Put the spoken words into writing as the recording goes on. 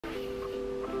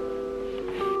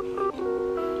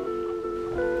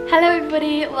Hello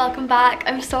everybody, welcome back.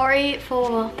 I'm sorry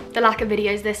for the lack of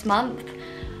videos this month.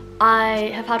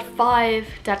 I have had 5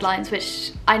 deadlines,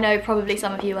 which I know probably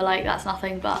some of you are like, that's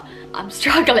nothing, but I'm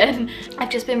struggling. I've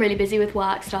just been really busy with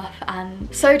work stuff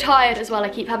and so tired as well. I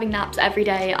keep having naps every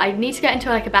day. I need to get into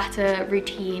like a better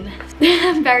routine.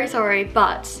 I'm very sorry,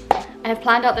 but I have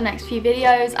planned out the next few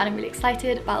videos and I'm really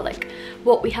excited about like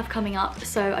what we have coming up.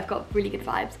 So I've got really good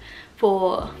vibes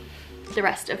for the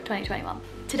rest of 2021.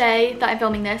 Today that I'm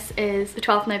filming this is the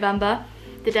 12th of November,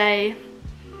 the day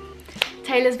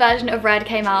Taylor's version of Red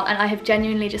came out, and I have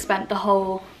genuinely just spent the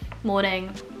whole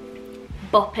morning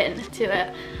bopping to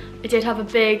it. I did have a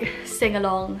big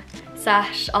sing-along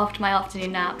sesh after my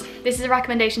afternoon nap. This is a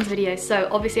recommendations video, so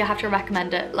obviously I have to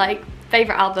recommend it. Like,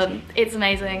 favourite album, it's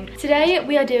amazing. Today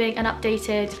we are doing an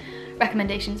updated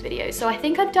recommendations video. So I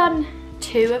think I've done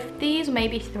 2 of these,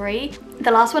 maybe 3. The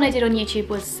last one I did on YouTube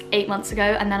was 8 months ago,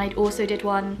 and then I also did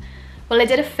one, well, I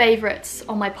did a favourites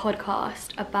on my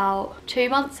podcast about 2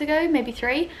 months ago, maybe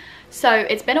 3. So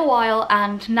it's been a while,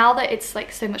 and now that it's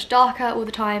like so much darker all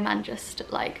the time and just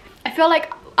like, I feel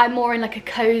like I'm more in like a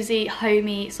cozy,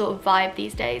 homey sort of vibe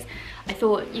these days. I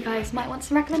thought you guys might want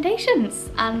some recommendations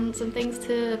and something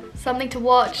to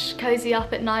watch, cozy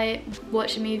up at night,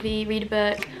 watch a movie, read a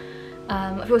book.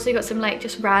 I've also got some like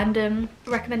just random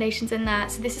recommendations in there.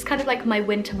 So this is kind of like my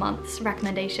winter months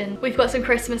recommendation. We've got some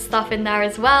Christmas stuff in there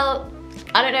as well.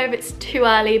 I don't know if it's too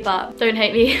early, but don't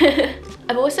hate me.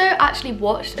 I've also actually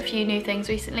watched a few new things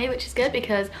recently, which is good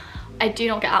because I do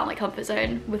not get out of my comfort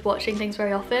zone with watching things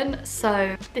very often.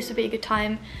 So this would be a good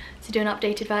time to do an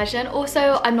updated version.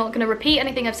 Also, I'm not going to repeat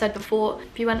anything I've said before.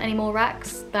 If you want any more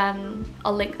recs, then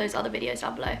I'll link those other videos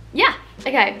down below. Yeah,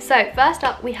 okay, so first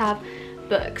up we have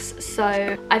books.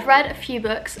 So I've read a few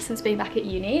books since being back at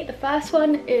uni. The first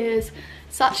one is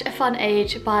Such a Fun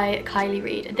Age by Kylie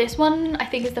Reid. This one I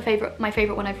think is my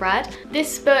favourite one I've read.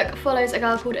 This book follows a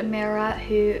girl called Amira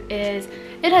who is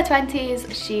in her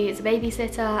 20s. She's a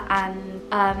babysitter,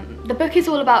 and the book is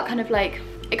all about kind of like,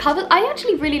 it covers, I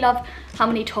actually really love how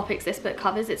many topics this book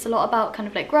covers. It's a lot about kind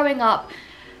of like growing up,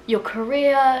 your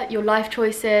career, your life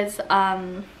choices,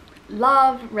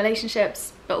 love,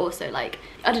 relationships, but also like,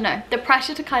 I don't know, the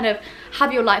pressure to kind of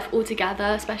have your life all together,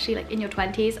 especially like in your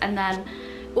 20s, and then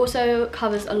also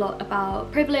covers a lot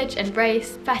about privilege and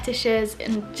race, fetishes,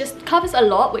 and just covers a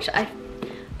lot, which I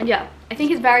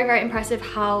think is very, very impressive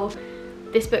how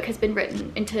this book has been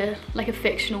written into like a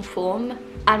fictional form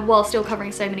and while still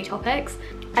covering so many topics.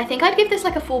 I think I'd give this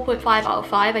like a 4.5 out of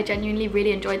 5. I genuinely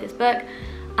really enjoyed this book,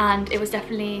 and it was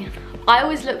definitely, I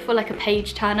always look for like a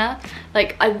page turner.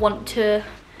 Like, I want to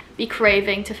be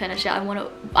craving to finish it. I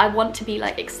want to be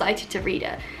like excited to read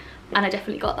it, and I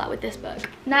definitely got that with this book.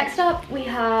 Next up we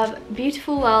have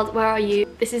Beautiful World, Where Are You?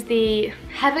 This is the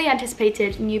heavily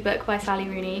anticipated new book by Sally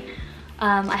Rooney.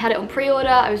 I had it on pre-order.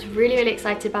 I was really, really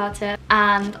excited about it,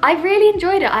 and I really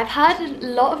enjoyed it. I've heard a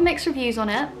lot of mixed reviews on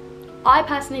it. I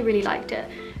personally really liked it.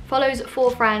 Follows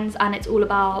 4 friends, and it's all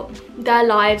about their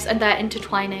lives and their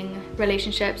intertwining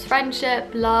relationships, friendship,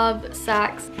 love,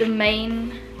 sex. The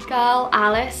main girl,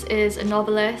 Alice, is a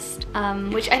novelist,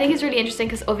 which I think is really interesting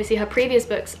because obviously her previous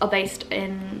books are based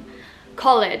in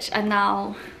college, and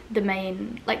now the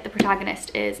main, like the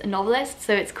protagonist, is a novelist.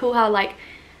 So it's cool how like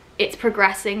it's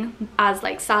progressing as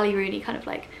like Sally Rooney kind of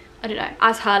like, I don't know,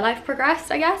 as her life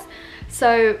progressed, I guess.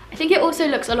 So I think it also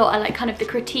looks a lot at like kind of the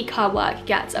critique her work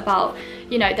gets about,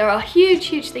 you know, there are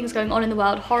huge things going on in the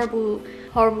world,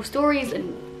 horrible stories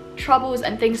and troubles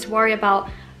and things to worry about,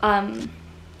 and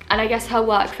I guess her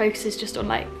work focuses just on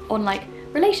like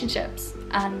relationships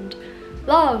and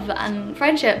love and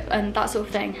friendship and that sort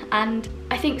of thing. And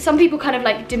I think some people kind of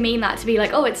like demean that to be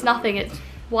like, oh, it's nothing, it's,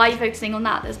 why are you focusing on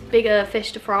that? There's bigger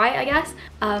fish to fry, I guess.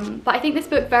 But I think this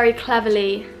book very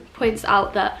cleverly points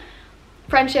out that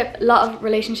friendship, love,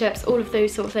 relationships, all of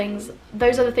those sort of things,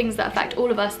 those are the things that affect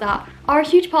all of us, that are a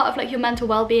huge part of like your mental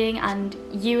well-being and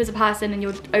you as a person and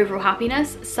your overall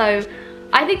happiness. So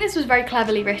I think this was very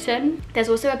cleverly written. There's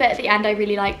also a bit at the end I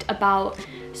really liked about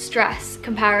stress,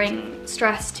 comparing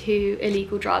stress to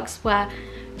illegal drugs, where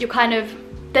you're kind of,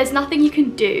 there's nothing you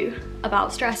can do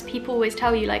about stress. People always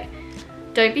tell you like,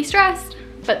 don't be stressed,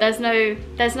 but there's no,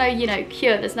 you know,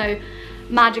 cure, there's no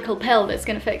magical pill that's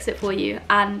gonna fix it for you.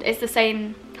 And it's the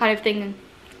same kind of thing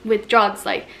with drugs.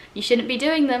 Like, you shouldn't be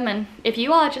doing them, and if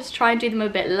you are, just try and do them a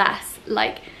bit less.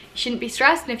 Like, you shouldn't be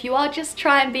stressed, and if you are, just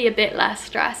try and be a bit less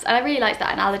stressed. And I really liked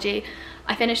that analogy.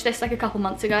 I finished this like a couple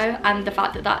months ago, and the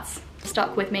fact that that's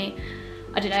stuck with me,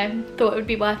 I don't know, thought it would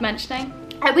be worth mentioning.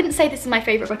 I wouldn't say this is my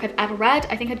favourite book I've ever read.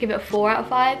 I think I'd give it a 4 out of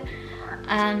 5.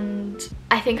 And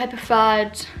I think I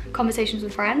preferred Conversations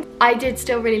with Friends. I did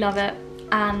still really love it.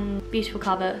 and beautiful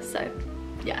cover, so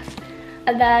yes.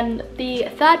 And then the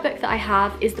third book that I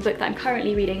have is the book that I'm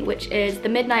currently reading, which is The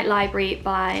Midnight Library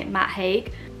by Matt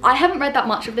Haig. I haven't read that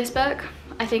much of this book.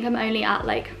 I think I'm only at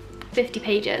like 50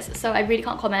 pages, so I really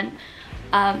can't comment.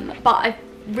 But I've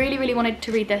really wanted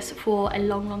to read this for a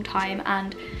long time.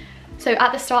 And so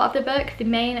at the start of the book, the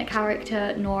main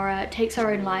character, Nora, takes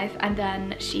her own life, and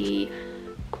then she,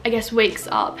 I guess, wakes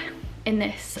up in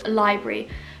this library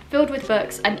filled with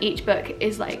books, and each book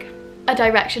is like a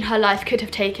direction her life could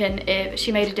have taken if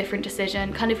she made a different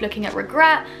decision, kind of looking at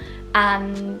regret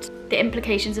and the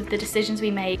implications of the decisions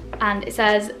we make. And it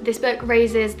says, this book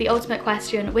raises the ultimate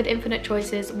question: with infinite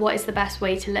choices, what is the best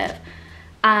way to live?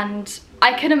 And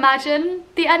I can imagine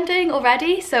the ending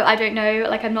already, so I don't know,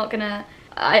 like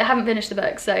I haven't finished the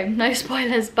book, so no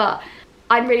spoilers, but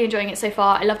I'm really enjoying it so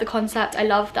far. I love the concept. I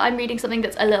love that I'm reading something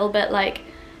that's a little bit like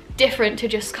different to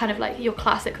just kind of like your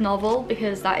classic novel,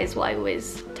 because that is what I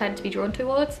always tend to be drawn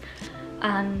towards,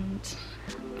 and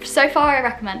so far I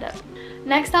recommend it.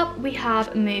 Next up we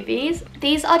have movies.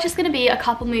 These are just going to be a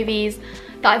couple movies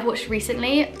that I've watched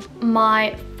recently.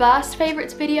 My first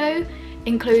favourites video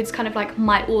includes kind of like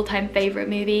my all-time favourite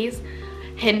movies.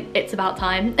 Hint, it's about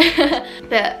time.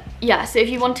 But yeah, so if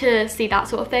you want to see that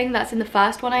sort of thing, that's in the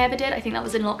first one I ever did. I think that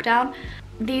was in lockdown.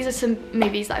 These are some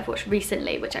movies that I've watched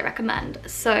recently which I recommend.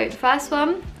 So the first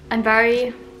one, I'm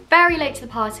very late to the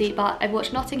party, but I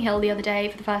watched Notting Hill the other day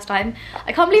for the first time.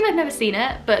 I can't believe I've never seen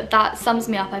it, but that sums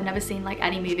me up. I've never seen like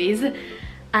any movies.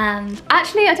 And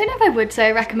actually, I don't know if I would say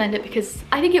I recommend it, because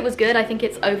I think it was good. I think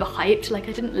it's overhyped. Like,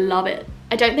 I didn't love it.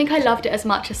 I don't think I loved it as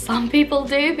much as some people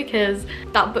do, because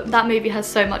that movie has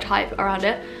so much hype around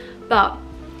it. But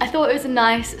I thought it was a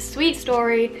nice, sweet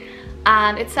story.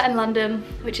 And it's set in London,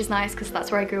 which is nice because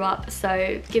that's where I grew up, so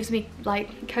it gives me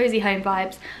like cozy home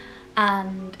vibes.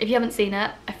 And if you haven't seen it,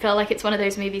 I feel like it's one of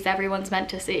those movies everyone's meant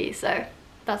to see, so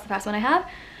that's the first one I have.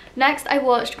 Next, I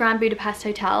watched Grand Budapest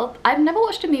Hotel. I've never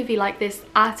watched a movie like this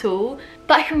at all,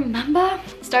 but I can remember.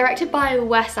 It's directed by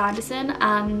Wes Anderson,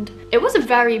 and it was a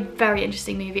very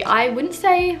interesting movie. I wouldn't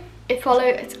say it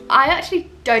followed, I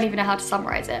actually don't even know how to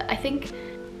summarize it. I think,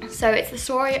 so it's the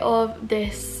story of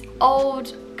this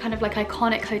old kind of like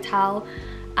iconic hotel,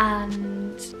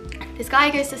 and this guy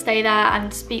goes to stay there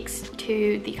and speaks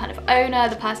to the kind of owner,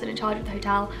 the person in charge of the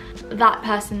hotel. That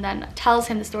person then tells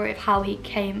him the story of how he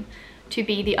came to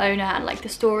be the owner, and like the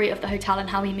story of the hotel and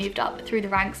how he moved up through the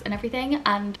ranks and everything.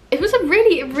 And it was a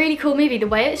really cool movie. The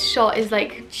way it's shot is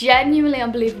like genuinely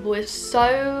unbelievable. It's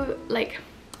so like,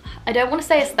 I don't want to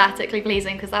say aesthetically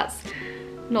pleasing because that's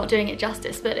not doing it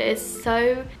justice, but it is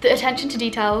so, the attention to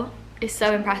detail is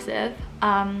so impressive.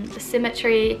 The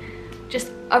symmetry,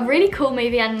 just a really cool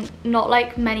movie, and not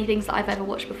like many things that I've ever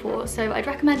watched before. So I'd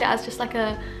recommend it as just like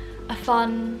a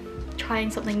fun,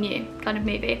 trying something new kind of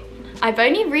movie. I've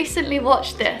only recently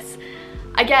watched this.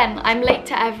 Again, I'm late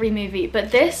to every movie,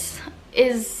 but this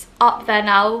is up there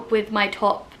now with my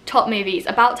top movies.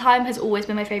 About Time has always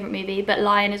been my favourite movie, but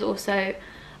Lion is also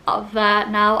up there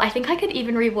now. I think I could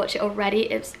even rewatch it already.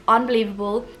 It's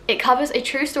unbelievable. It covers a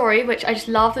true story, which I just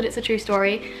love that it's a true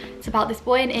story. It's about this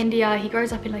boy in India. He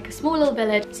grows up in like a small little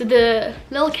village. So the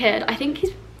little kid, I think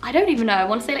he's, I don't even know, I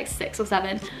want to say like 6 or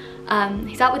 7.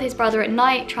 He's out with his brother at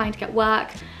night trying to get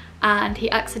work, and he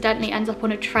accidentally ends up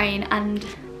on a train, and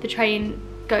the train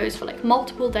goes for like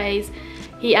multiple days.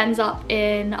 He ends up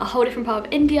in a whole different part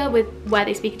of India where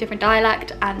they speak a different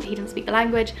dialect, and he doesn't speak the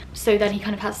language. So then he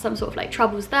kind of has some sort of like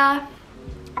troubles there.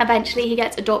 Eventually he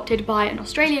gets adopted by an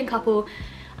Australian couple,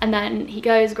 and then he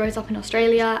grows up in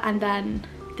Australia, and then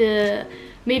the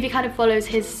movie kind of follows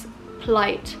his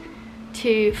plight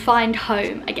to find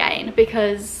home again,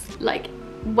 because like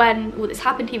when all this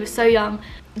happened, he was so young,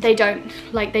 they don't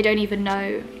even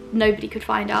know, nobody could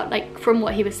find out, like from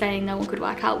what he was saying, no one could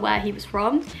work out where he was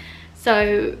from.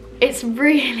 So it's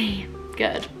really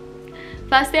good.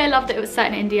 Firstly, I loved that it was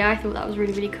set in India. I thought that was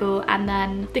really cool. And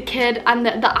then the kid and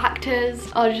the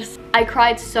actors are just, I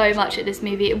cried so much at this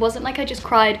movie. It wasn't like I just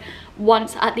cried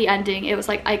once at the ending. It was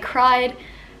like I cried,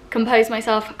 composed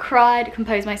myself, cried,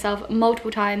 composed myself multiple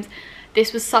times.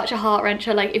 This was such a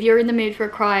heart-wrencher. Like, if you're in the mood for a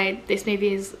cry, this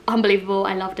movie is unbelievable.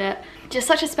 I loved it. Just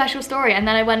such a special story. And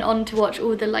then I went on to watch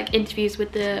all the like interviews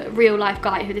with the real life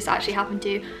guy who this actually happened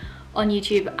to on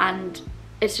YouTube, and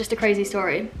it's just a crazy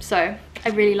story. So I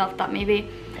really loved that movie.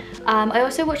 I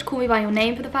also watched Call Me By Your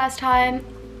Name for the first time.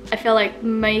 I feel like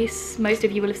most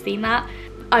of you will have seen that.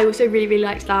 I also really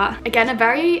liked that. Again,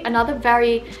 another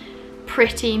very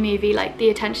pretty movie. Like, the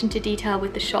attention to detail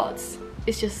with the shots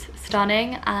is just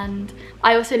stunning, and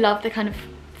I also love the kind of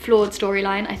flawed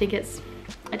storyline. I think it's,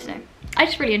 I don't know, I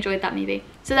just really enjoyed that movie.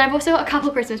 So then I've also got a couple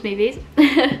Christmas movies.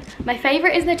 My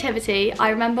favourite is Nativity. I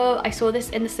remember I saw this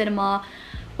in the cinema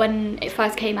when it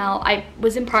first came out. I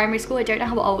was in primary school, I don't know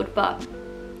how old, but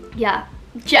yeah,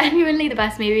 genuinely the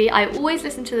best movie. I always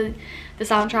listen to the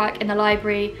soundtrack in the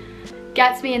library,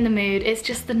 gets me in the mood. It's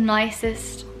just the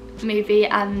nicest movie,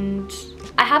 and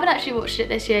I haven't actually watched it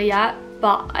this year yet,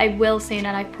 but I will soon,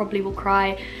 and I probably will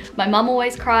cry. My mum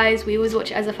always cries, we always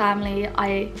watch it as a family.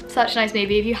 Such a nice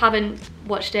movie. If you haven't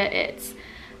watched it, it's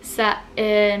set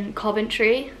in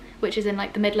Coventry, which is in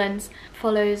like the Midlands.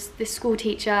 Follows this school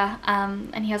teacher,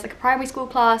 and he has like a primary school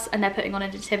class, and they're putting on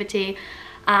a nativity,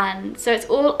 and so it's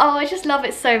all, oh, I just love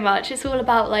it so much. It's all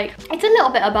about like, it's a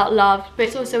little bit about love, but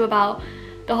it's also about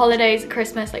the holidays,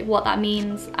 Christmas, like what that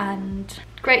means, and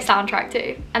great soundtrack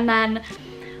too. And then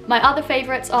my other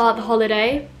favourites are The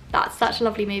Holiday, that's such a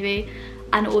lovely movie,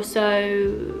 and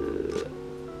also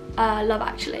Love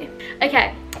Actually.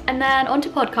 Okay, and then on to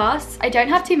podcasts. I don't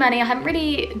have too many, I haven't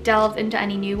really delved into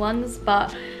any new ones,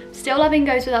 but still loving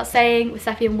Goes Without Saying with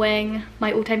Seffi and Wing,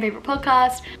 my all-time favourite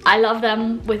podcast. I love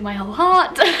them with my whole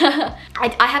heart.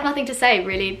 I have nothing to say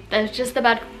really. They're just the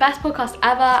best podcast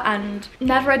ever, and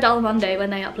never a dull Monday when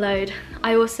they upload.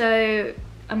 I also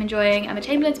am enjoying Emma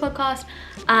Chamberlain's podcast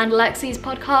and Lexi's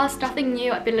podcast. Nothing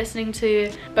new, I've been listening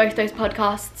to both those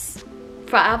podcasts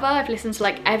forever. I've listened to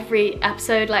like every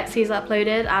episode Lexi's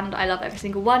uploaded, and I love every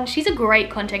single one. She's a great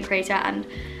content creator, and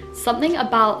something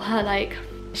about her, like,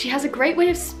 she has a great way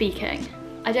of speaking.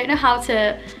 I don't know how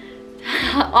to,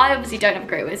 I obviously don't have a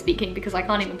great way of speaking because I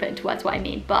can't even put into words what I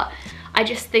mean, but I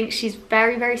just think she's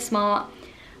very, very smart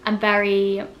and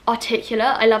very articulate.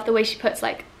 I love the way she puts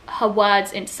like her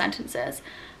words into sentences,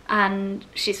 and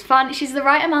she's fun. She's the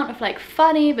right amount of like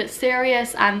funny but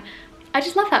serious, and I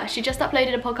just love her. She just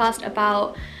uploaded a podcast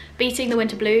about beating the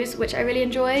winter blues, which I really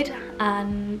enjoyed,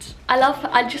 and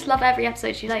I just love every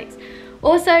episode she likes.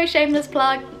 Also, shameless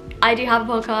plug, I do have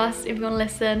a podcast if you want to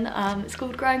listen. It's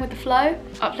called Growing with the Flow.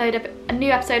 I upload a new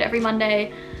episode every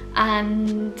Monday,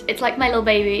 and it's like my little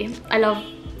baby. I love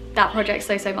that project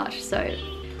so, so much. So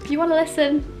if you want to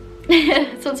listen,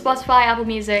 it's on Spotify, Apple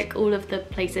Music, all of the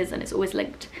places, and it's always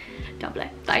linked down below.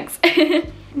 Thanks.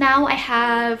 Now I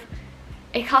have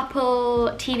a couple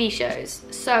TV shows.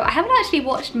 So I haven't actually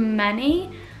watched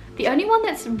many. The only one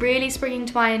that's really springing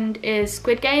to mind is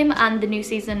Squid Game and the new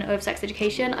season of Sex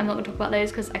Education. I'm not going to talk about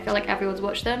those because I feel like everyone's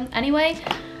watched them anyway.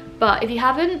 But if you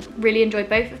haven't, really enjoyed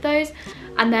both of those.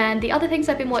 And then the other things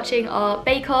I've been watching are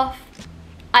Bake Off.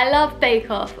 I love Bake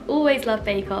Off, always love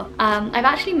Bake Off. I've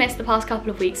actually missed the past couple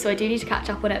of weeks, so I do need to catch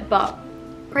up on it, but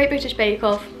Great British Bake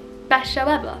Off, best show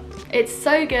ever. It's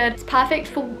so good. It's perfect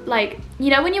for, like, you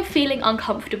know when you're feeling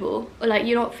uncomfortable or like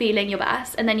you're not feeling your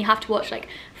best, and then you have to watch like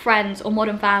Friends or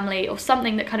Modern Family or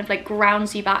something that kind of like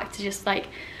grounds you back to just like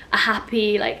a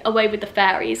happy, like away with the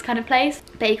fairies kind of place.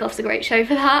 Bake Off's a great show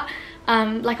for that.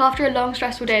 Like after a long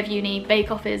stressful day of uni, Bake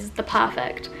Off is the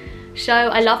perfect show.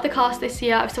 I love the cast this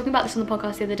year. I was talking about this on the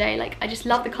podcast the other day. Like, I just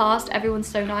love the cast. Everyone's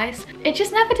so nice. It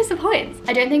just never disappoints.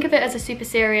 I don't think of it as a super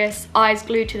serious, eyes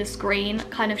glued to the screen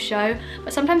kind of show,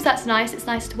 but sometimes that's nice. It's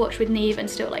nice to watch with Neve and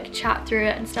still like chat through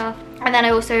it and stuff. And then I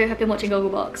also have been watching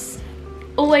Gogglebox.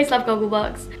 Always love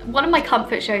Gogglebox. One of my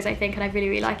comfort shows, I think, and I really,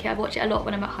 really like it. I watch it a lot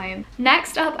when I'm at home.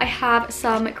 Next up, I have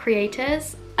some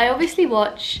creators. I obviously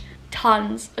watch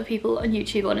tons of people on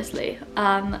YouTube, honestly,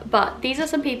 but these are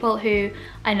some people who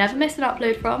I never miss an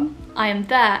upload from. I am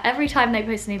there every time they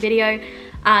post a new video,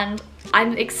 and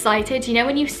I'm excited. You know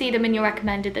when you see them and you're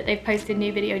recommended that they've posted a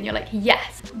new video and you're like,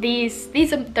 yes,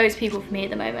 these are those people for me at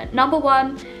the moment. Number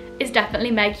one is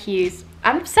definitely Meg Hughes.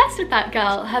 I'm obsessed with that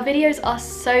girl. Her videos are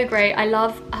so great. I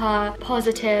love her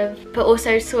positive but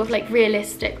also sort of like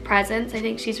realistic presence. I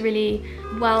think she's really,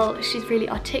 well, she's really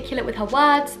articulate with her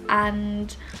words,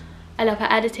 and I love her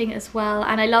editing as well.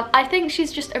 And I think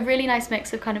she's just a really nice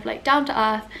mix of kind of like down to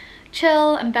earth,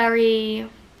 chill, and very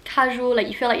casual, like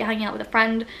you feel like you're hanging out with a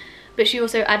friend, but she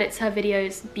also edits her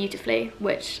videos beautifully,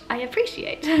 which I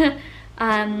appreciate.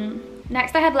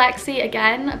 Next I have Lexi,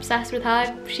 again, obsessed with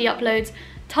her. She uploads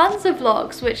tons of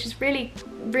vlogs, which is really,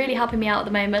 really helping me out at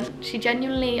the moment. She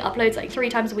genuinely uploads like 3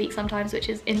 times a week sometimes, which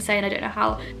is insane. I don't know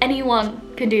how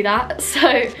anyone can do that.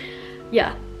 So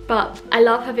yeah, but I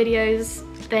love her videos.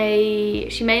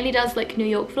 She mainly does like New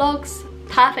York vlogs.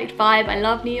 Perfect vibe. I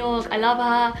love New York. I love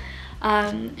her.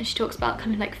 And she talks about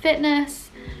kind of like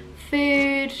fitness,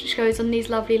 food. She goes on these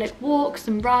lovely like walks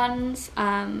and runs.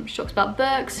 She talks about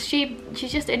books. She's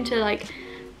just into like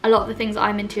a lot of the things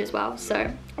I'm into as well. So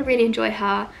I really enjoy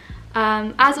her.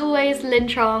 As always, Lin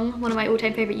Trong, one of my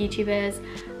all-time favorite YouTubers.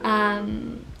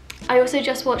 I also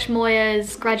just watched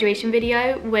Moya's graduation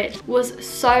video, which was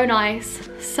so nice,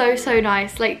 so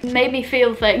nice, like made me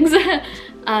feel things.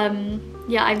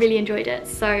 Yeah, I really enjoyed it,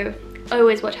 so I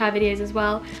always watch her videos as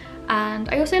well. And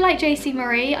I also like JC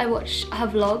Marie. I watch her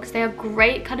vlogs. They are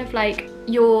great, kind of like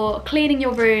you're cleaning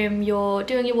your room, you're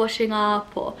doing your washing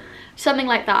up or something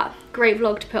like that. Great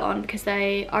vlog to put on because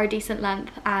they are a decent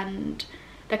length and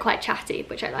they're quite chatty,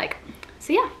 which I like.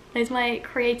 So yeah, those are my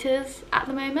creators at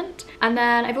the moment. And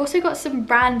then I've also got some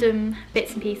random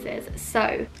bits and pieces.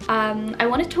 So I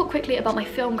want to talk quickly about my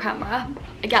film camera.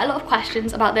 I get a lot of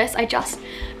questions about this. I just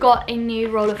got a new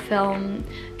roll of film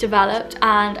developed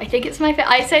and I think it's my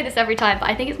favorite. I say this every time, but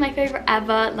I think it's my favorite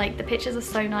ever. Like, the pictures are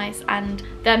so nice and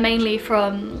they're mainly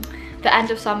from the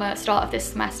end of summer, start of this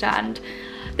semester, and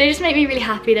they just make me really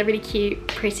happy. They're really cute,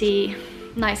 pretty,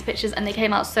 nice pictures, and they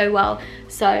came out so well.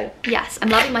 So yes, I'm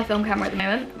loving my film camera at the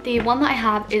moment. The one that I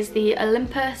have is the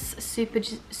Olympus Super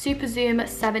Zoom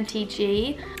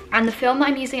 70G, and the film that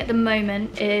I'm using at the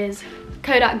moment is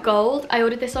Kodak Gold. I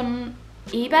ordered this on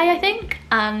eBay, I think,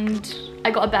 and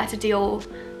I got a better deal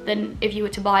than if you were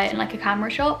to buy it in like a camera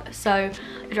shop. So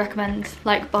I'd recommend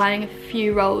like buying a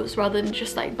few rolls rather than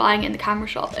just like buying it in the camera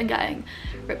shop and getting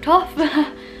ripped off.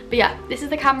 But yeah, this is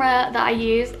the camera that I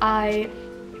use. I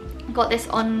got this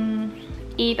on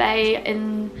eBay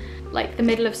in like the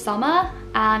middle of summer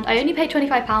and I only paid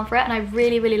 £25 for it, and I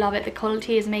really love it. The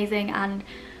quality is amazing and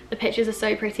the pictures are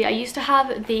so pretty. I used to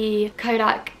have the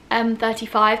Kodak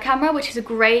M35 camera, which is a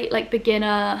great like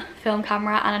beginner film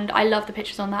camera, and I love the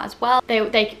pictures on that as well.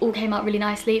 They all came out really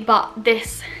nicely, but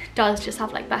this does just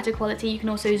have like better quality. You can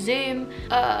also zoom.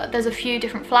 There's a few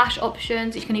different flash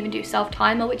options. You can even do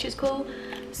self-timer, which is cool.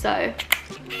 So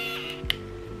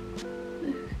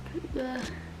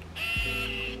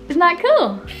isn't that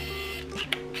cool?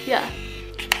 Yeah.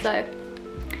 So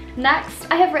next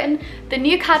I have written the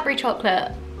new Cadbury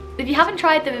chocolate. If you haven't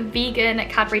tried the vegan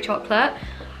Cadbury chocolate,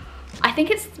 I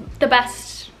think it's the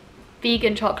best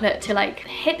vegan chocolate to like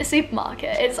hit the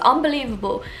supermarket. It's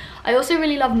unbelievable. I also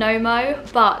really love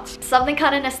Nomo, but something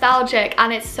kind of nostalgic,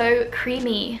 and it's so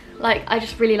creamy. Like, I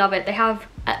just really love it. They have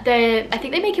I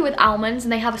think they make it with almonds,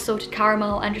 and they have a salted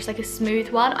caramel and just like a smooth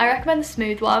one. I recommend the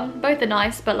smooth one. Both are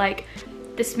nice, but like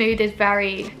the smooth is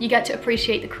very, you get to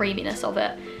appreciate the creaminess of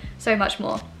it so much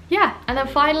more. Yeah, and then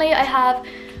finally I have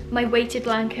my weighted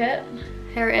blanket.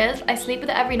 Here it is. I sleep with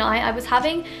it every night. I was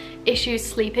having issues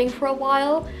sleeping for a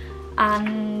while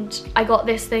and I got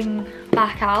this thing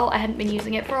back out. I hadn't been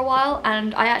using it for a while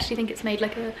and I actually think it's made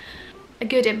like a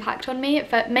good impact on me.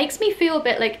 It makes me feel a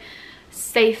bit like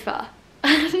safer.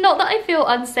 Not that I feel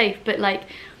unsafe, but like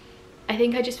I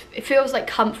think it feels like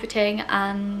comforting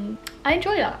and I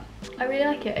enjoy that. I really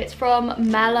like it. It's from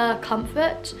Mela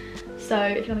Comfort, so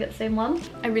if you want to get the same one,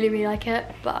 I really like it.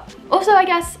 But also I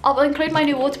guess I'll include my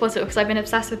new water bottle because I've been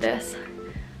obsessed with this.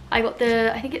 I got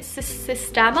the, I think it's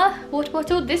Systema water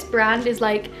bottle. This brand is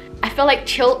like, I feel like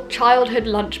childhood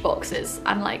lunch boxes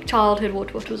and like childhood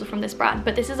water bottles are from this brand,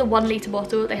 but this is a 1 litre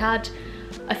bottle. They had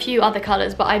a few other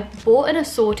colours, but I bought an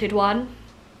assorted one,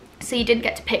 so you didn't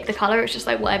get to pick the colour. It's just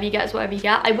like whatever you get is whatever you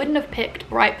get. I wouldn't have picked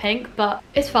bright pink, but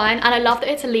it's fine, and I love that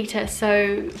it's a litre,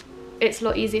 so it's a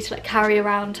lot easier to like carry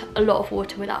around a lot of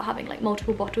water without having like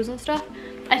multiple bottles and stuff.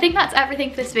 I think that's everything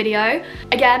for this video.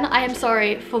 Again, I am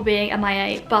sorry for being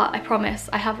MIA, but I promise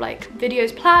I have like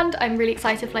videos planned. I'm really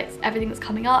excited for like everything that's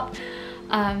coming up.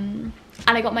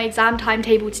 And I got my exam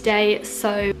timetable today,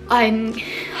 so I'm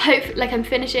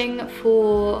finishing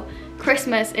for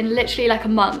Christmas in literally like a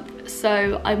month,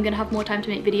 so I'm gonna have more time to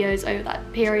make videos over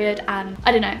that period. And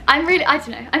I don't know, I'm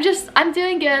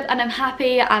doing good and I'm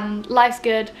happy and life's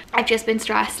good. I've just been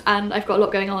stressed and I've got a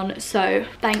lot going on, so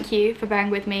thank you for bearing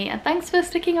with me and thanks for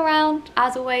sticking around.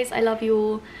 As always, I love you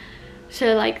all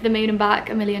to like the moon and back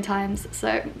a million times. So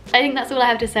I think that's all I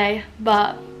have to say,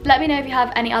 but let me know if you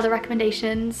have any other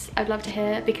recommendations. I'd love to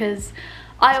hear, because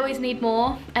I always need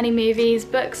more. Any movies,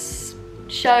 books,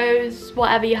 shows,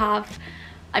 whatever you have,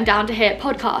 I'm down to hear.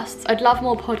 Podcasts, I'd love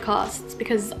more podcasts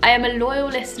because I am a loyal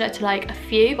listener to like a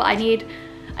few, but I need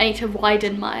to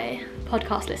widen my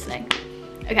podcast listening.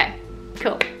 Okay,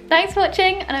 cool. Thanks for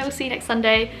watching and I will see you next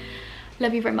Sunday.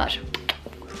 Love you very much.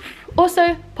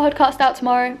 Also, podcast out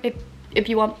tomorrow if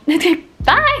you want.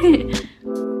 Bye!